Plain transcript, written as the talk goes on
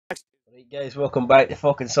Right guys, welcome back to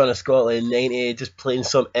fucking Son of Scotland 90, just playing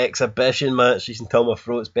some exhibition matches until my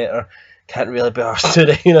throat's better. Can't really be arsed to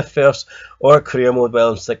the universe or career mode while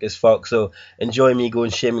I'm sick as fuck, so enjoy me going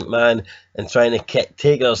Shane McMahon and trying to kick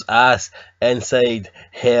Taker's ass inside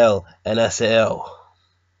Hell in a Cell.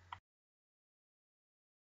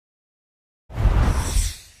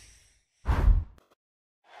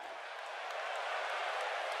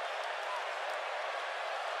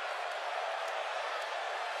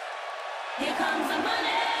 Here comes the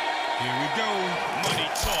money. Here we go. Money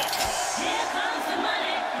talk. Here comes the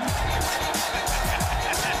money.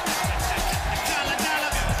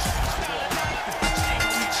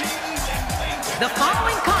 The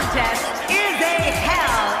following contest is a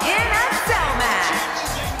Hell in a Cell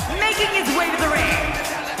match. Making his way to the ring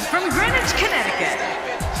from Greenwich, Connecticut,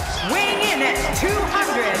 weighing in at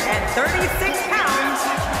 236 pounds,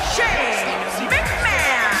 Shane McMahon.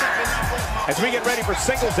 As we get ready for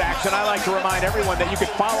singles action, I like to remind everyone that you can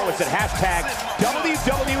follow us at hashtag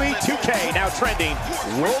Wwe 2K, now trending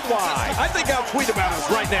worldwide. I think I'll tweet about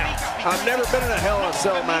us right now. I've never been in a Hell in a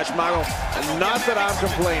Cell match, Michael, and not that I'm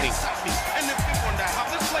complaining.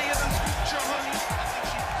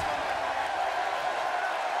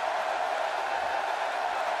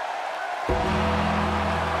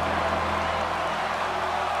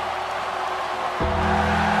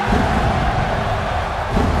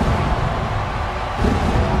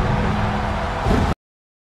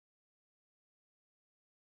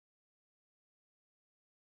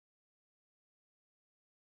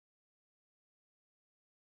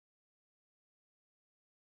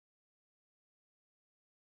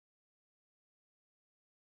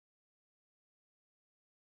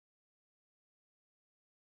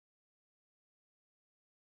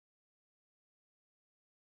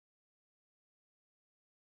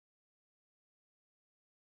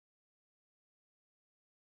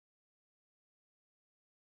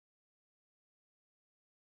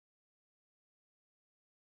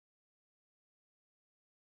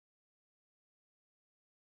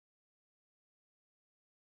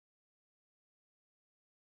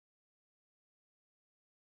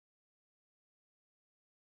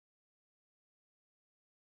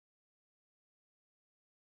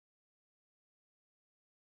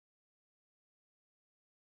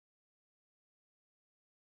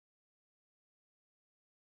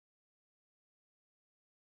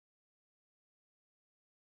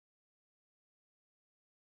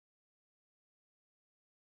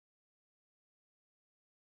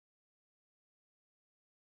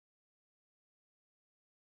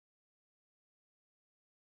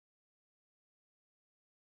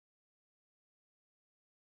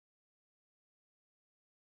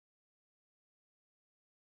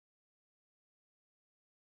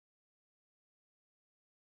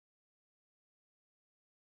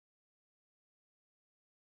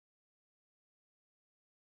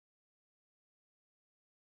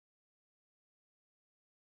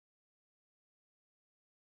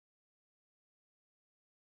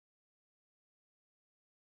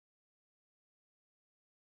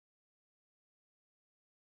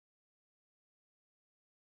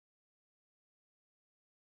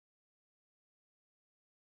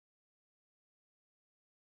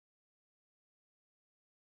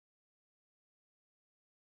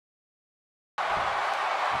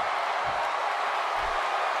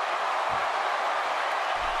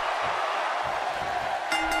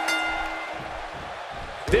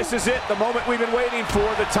 This is it, the moment we've been waiting for.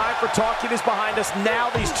 The time for talking is behind us. Now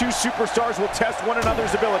these two superstars will test one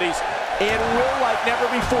another's abilities and will like never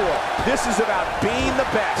before. This is about being the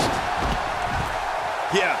best.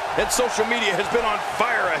 Yeah, and social media has been on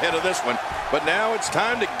fire ahead of this one, but now it's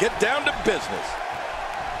time to get down to business.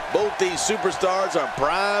 Both these superstars are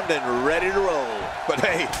primed and ready to roll. But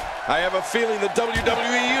hey, I have a feeling the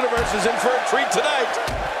WWE Universe is in for a treat tonight.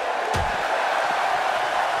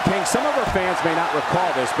 King, some of our fans may not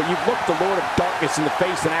recall this, but you've looked the Lord of Darkness in the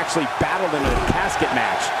face and actually battled him in a casket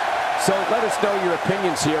match. So let us know your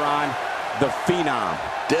opinions here on the Phenom.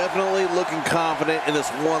 Definitely looking confident in this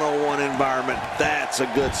one-on-one environment. That's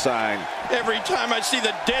a good sign. Every time I see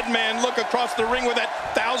the dead man look across the ring with that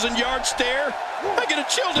 1,000-yard stare, I get a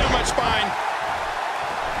chill down my spine.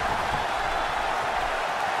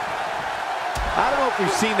 I don't know if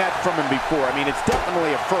we've seen that from him before. I mean, it's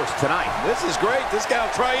definitely a first tonight. This is great. This guy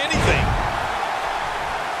will try anything.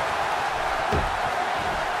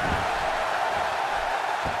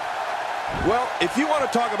 Well, if you want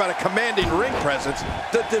to talk about a commanding ring presence,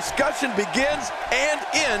 the discussion begins and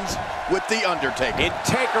ends with The Undertaker. And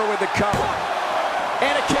Taker with the cover.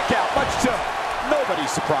 And a kick out, much to nobody's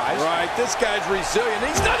surprise. Right, this guy's resilient.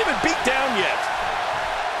 He's not even beat down yet.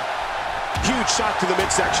 huge shot to the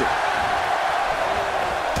midsection.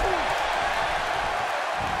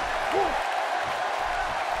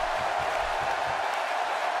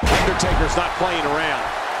 Undertaker's not playing around.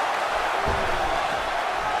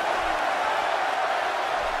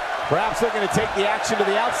 Perhaps they're going to take the action to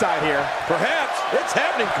the outside here. Perhaps. It's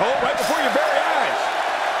happening, Cole, right before your very eyes.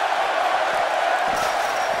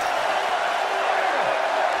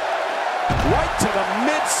 Right to the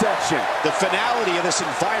midsection. The finality of this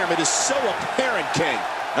environment is so apparent, King.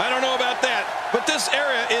 I don't know about that, but this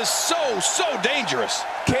area is so dangerous.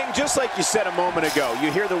 King, just like you said a moment ago, you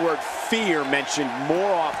hear the word fear mentioned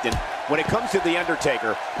more often when it comes to The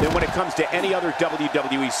Undertaker than when it comes to any other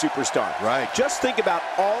WWE superstar. Right. Just think about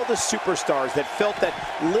all the superstars that felt that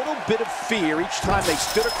little bit of fear each time they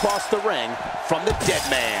stood across the ring from the dead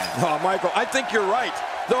man. Oh, Michael, I think you're right.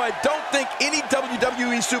 Though I don't think any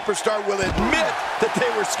WWE superstar will admit that they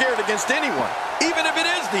were scared against anyone, even if it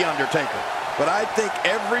is The Undertaker. But I think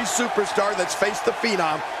every superstar that's faced the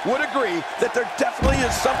Phenom would agree that there definitely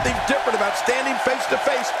is something different about standing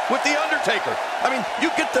face-to-face with The Undertaker. I mean,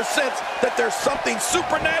 you get the sense that there's something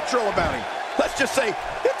supernatural about him. Let's just say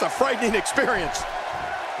it's a frightening experience.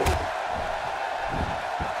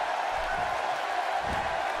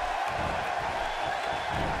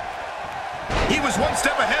 He was one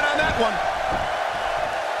step ahead on that one.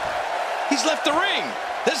 He's left the ring.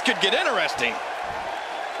 This could get interesting.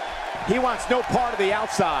 He wants no part of the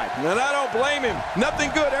outside. And I don't blame him. Nothing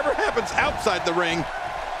good ever happens outside the ring.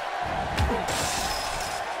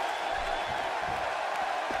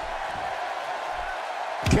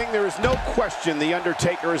 King, there is no question The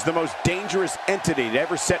Undertaker is the most dangerous entity to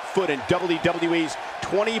ever set foot in WWE's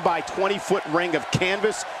 20 by 20 foot ring of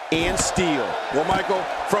canvas and steel. Well, Michael,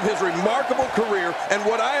 from his remarkable career and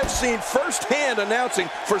what I have seen firsthand announcing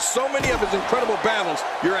for so many of his incredible battles,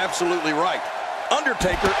 you're absolutely right.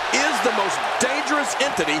 Undertaker is the most dangerous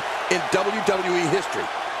entity in WWE history,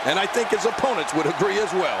 and I think his opponents would agree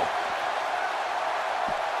as well.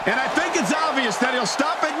 And I think it's obvious that he'll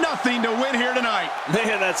stop at nothing to win here tonight.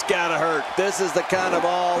 Man, that's gotta hurt. This is the kind of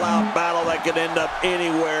all-out battle that could end up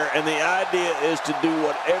anywhere, and the idea is to do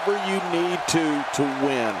whatever you need to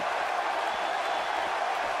win.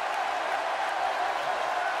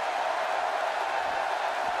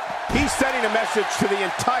 He's sending a message to the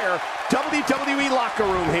entire WWE locker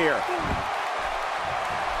room here.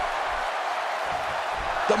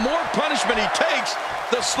 The more punishment he takes,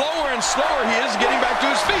 the slower and slower he is getting back to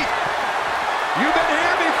his feet. You've been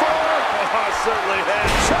here before. Oh, I certainly have.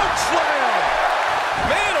 Choke slam!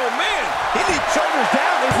 Man, oh man! He needs shoulders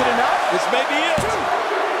down. Is it enough? This may be it.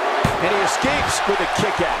 And he escapes with a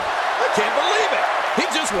kick out. I can't believe it. He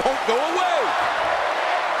just won't go away.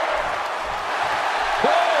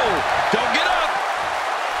 Whoa! Don't get up.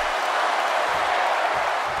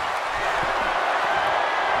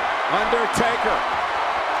 Undertaker.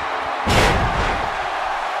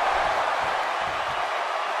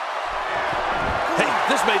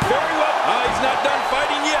 This may very well... Oh, he's not done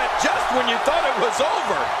fighting yet. Just when you thought it was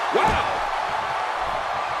over. Wow.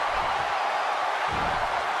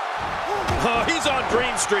 Oh, he's on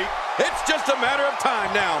Dream Street. It's just a matter of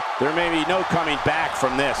time now. There may be no coming back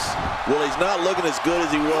from this. Well, he's not looking as good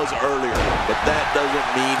as he was earlier, but that doesn't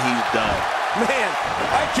mean he's done. Man,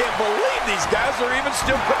 I can't believe these guys are even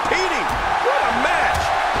still competing. What a match.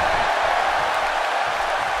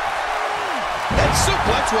 That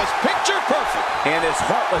suplex was picture perfect. And his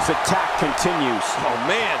heartless attack continues. Oh,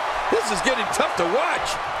 man, this is getting tough to watch.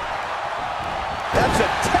 That's a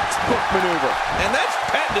textbook maneuver. And that's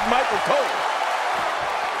patented Michael Cole.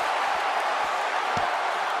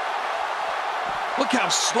 Look how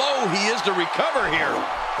slow he is to recover here.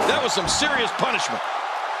 That was some serious punishment.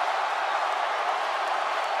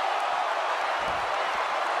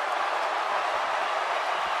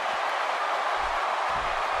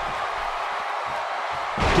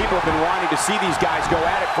 People have been wanting to see these guys go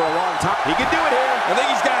at it for a long time. He can do it here. I think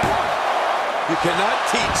he's got it. You cannot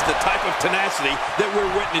teach the type of tenacity that we're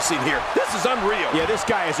witnessing here. This is unreal. Yeah, this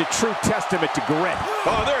guy is a true testament to grit.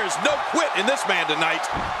 Oh, there is no quit in this man tonight.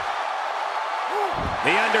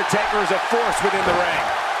 The Undertaker is a force within the ring.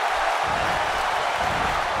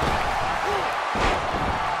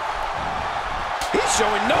 He's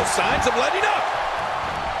showing no signs of letting up.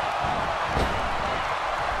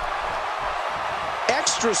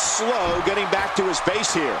 Extra slow getting back to his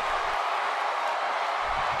base here.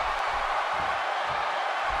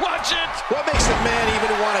 Watch it. What makes a man even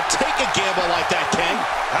want to take a gamble like that, King?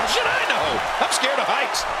 How should I know? I'm scared of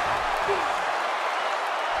heights.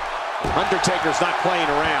 Undertaker's not playing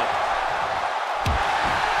around.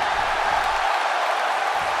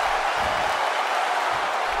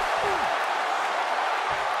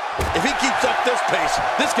 he keeps up this pace,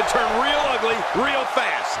 this could turn real ugly real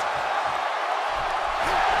fast.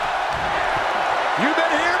 You've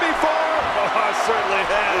been here before. Oh, I certainly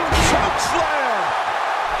have. Choke slam.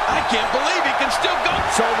 I can't believe he can still go.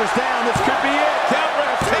 Shoulders down. This could be it. Count,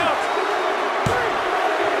 Ref, count.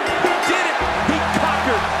 He did it. He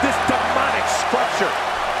conquered this demonic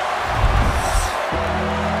structure.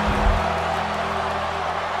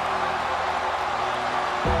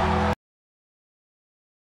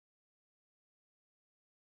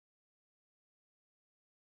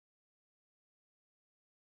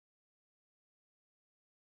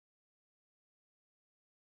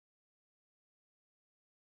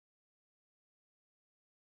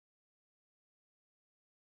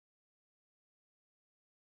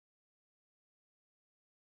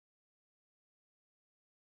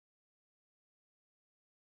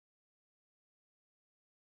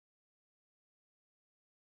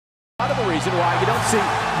 Part of the reason why you don't see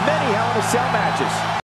many Hell in a Cell matches.